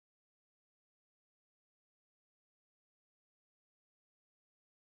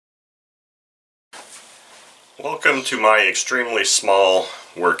Welcome to my extremely small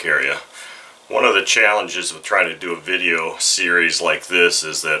work area. One of the challenges with trying to do a video series like this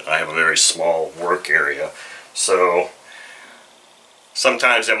is that I have a very small work area. So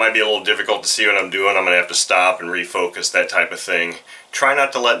sometimes it might be a little difficult to see what I'm doing. I'm going to have to stop and refocus, that type of thing. Try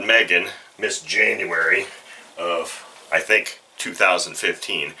not to let Megan miss January of, I think,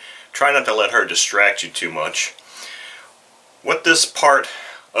 2015. Try not to let her distract you too much. What this part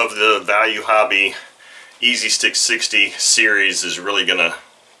of the Value Hobby Easy Stik 60 series is really going to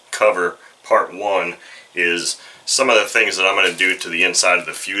cover, part one, is some of the things that I'm going to do to the inside of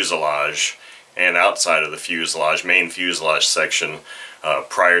the fuselage and outside of the fuselage, main fuselage section,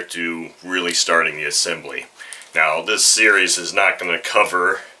 prior to really starting the assembly. Now, this series is not going to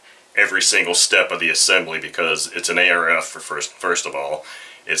cover every single step of the assembly because it's an ARF for first of all.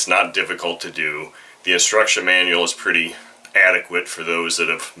 It's not difficult to do. The instruction manual is pretty adequate for those that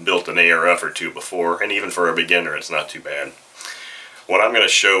have built an ARF or two before, and even for a beginner it's not too bad. What I'm going to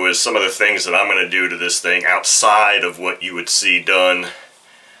show is some of the things that I'm going to do to this thing outside of what you would see done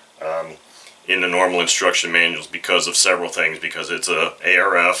in the normal instruction manuals because of several things. Because it's a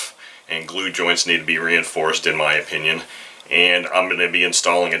ARF and glue joints need to be reinforced, in my opinion, and I'm going to be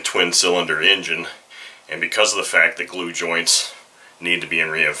installing a twin cylinder engine, and because of the fact that glue joints need to be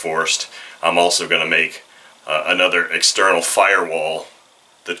reinforced, I'm also going to make another external firewall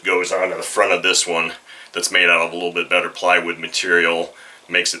that goes onto the front of this one that's made out of a little bit better plywood material,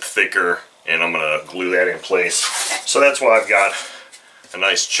 makes it thicker, and I'm going to glue that in place. So that's why I've got a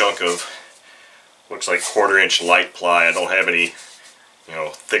nice chunk of, looks like 1/4 inch light ply. I don't have any,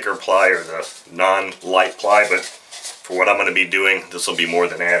 thicker ply or the non-light ply, but for what I'm going to be doing, this will be more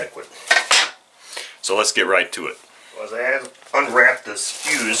than adequate. So let's get right to it. As I unwrapped this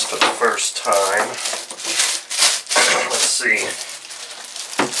fuse for the first time, let's see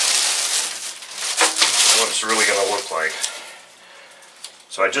what it's really going to look like.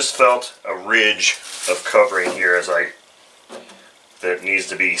 So I just felt a ridge of covering here that needs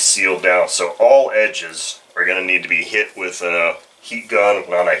to be sealed down. So all edges are going to need to be hit with a heat gun,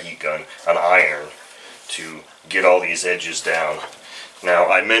 not a heat gun, an iron, to get all these edges down. Now,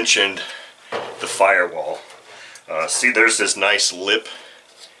 I mentioned the firewall. See, there's this nice lip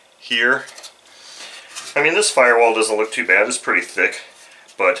here. I mean, this firewall doesn't look too bad. It's pretty thick.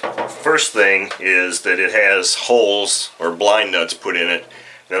 But first thing is that it has holes or blind nuts put in it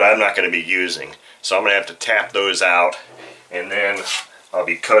that I'm not going to be using. So I'm going to have to tap those out, and then I'll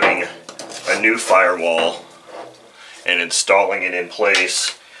be cutting a new firewall and installing it in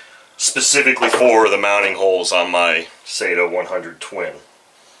place specifically for the mounting holes on my Sato 100 Twin.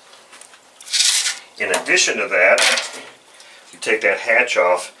 In addition to that, you take that hatch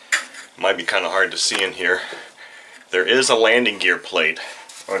off. It might be kind of hard to see in here. There is a landing gear plate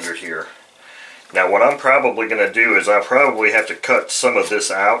under here. Now what I'm probably going to do is I'll probably have to cut some of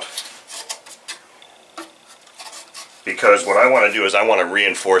this out, because what I want to do is I want to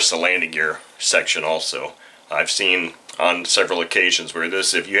reinforce the landing gear section also. I've seen on several occasions where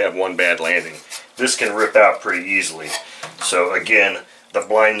if you have one bad landing, this can rip out pretty easily. So again, the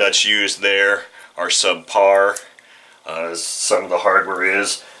blind nuts used there are subpar, as some of the hardware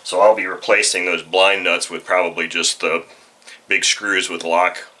is, so I'll be replacing those blind nuts with probably just the big screws with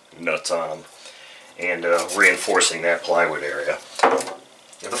lock nuts on them, and reinforcing that plywood area.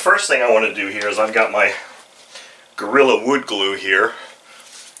 Now, the first thing I want to do here is I've got my Gorilla wood glue here.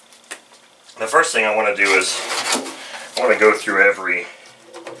 The first thing I want to do is I want to go through every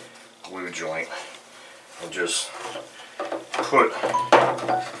glue joint and just put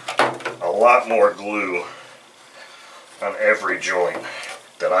a lot more glue on every joint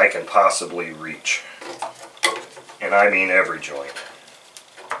that I can possibly reach. And I mean every joint.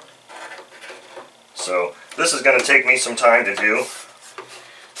 So this is going to take me some time to do,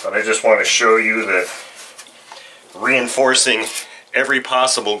 but I just want to show you that reinforcing every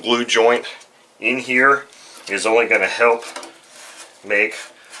possible glue joint in here is only going to help make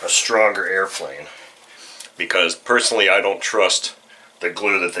a stronger airplane. Because personally I don't trust the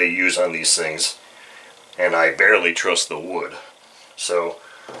glue that they use on these things, and I barely trust the wood. So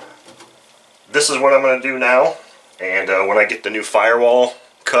this is what I'm going to do now, and when I get the new firewall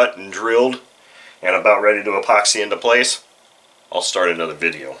cut and drilled and about ready to epoxy into place, I'll start another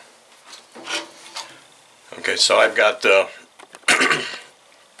video. Okay, so I've got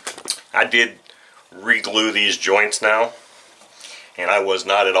I did re-glue these joints now, and I was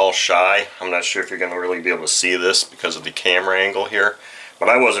not at all shy. I'm not sure if you're going to really be able to see this because of the camera angle here, but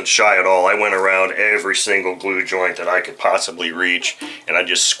I wasn't shy at all. I went around every single glue joint that I could possibly reach, and I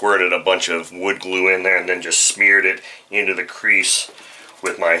just squirted a bunch of wood glue in there and then just smeared it into the crease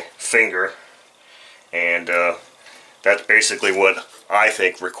with my finger, and that's basically what I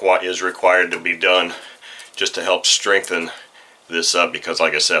think is required to be done just to help strengthen this up, because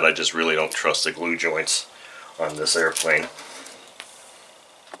like I said, I just really don't trust the glue joints on this airplane.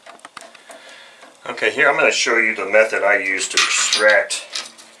 Okay, here I'm going to show you the method I use to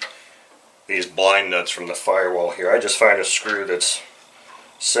extract these blind nuts from the firewall here. I just find a screw that's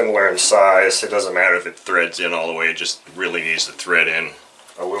similar in size. It doesn't matter if it threads in all the way, it just really needs to thread in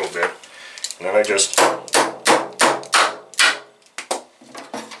a little bit. And then I just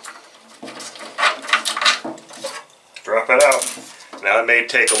drop it out. Now it may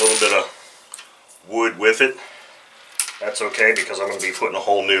take a little bit of wood with it. That's okay, because I'm going to be putting a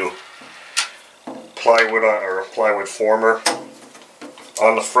whole new plywood on, or plywood former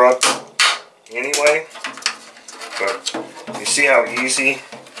on the front anyway. But you see how easy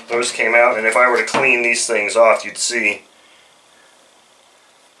those came out, and if I were to clean these things off, you'd see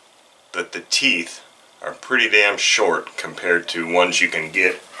that the teeth are pretty damn short compared to ones you can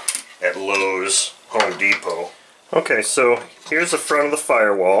get at Lowe's, Home Depot. Okay, so here's the front of the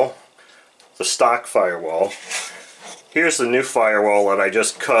firewall, the stock firewall. Here's the new firewall that I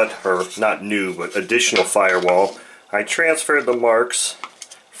just cut, or not new, but additional firewall. I transferred the marks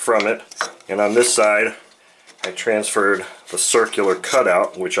from it, and on this side I transferred the circular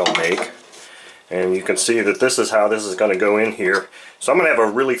cutout, which I'll make. And you can see that this is how this is going to go in here. So I'm going to have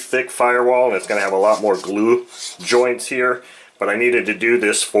a really thick firewall, and it's going to have a lot more glue joints here, but I needed to do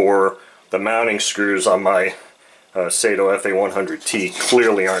this for the mounting screws on my Sato FA100T.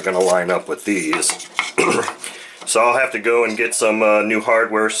 Clearly aren't going to line up with these. So I'll have to go and get some new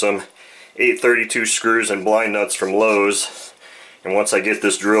hardware, some 832 screws and blind nuts from Lowe's. And once I get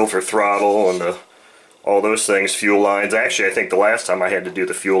this drill for throttle and all those things, fuel lines. Actually, I think the last time I had to do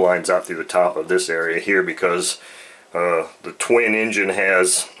the fuel lines out through the top of this area here, because the twin engine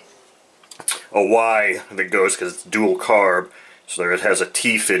has a Y that goes, because it's dual carb, so it has a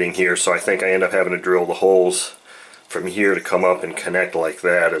T fitting here, so I think I end up having to drill the holes from here to come up and connect like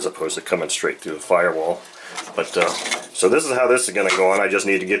that, as opposed to coming straight through the firewall. But so this is how this is going to go on. I just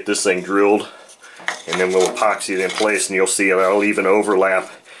need to get this thing drilled, and then we'll epoxy it in place, and you'll see that I'll even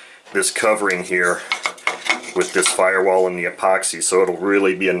overlap this covering here with this firewall and the epoxy, so it'll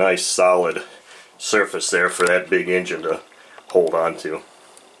really be a nice solid surface there for that big engine to hold on to.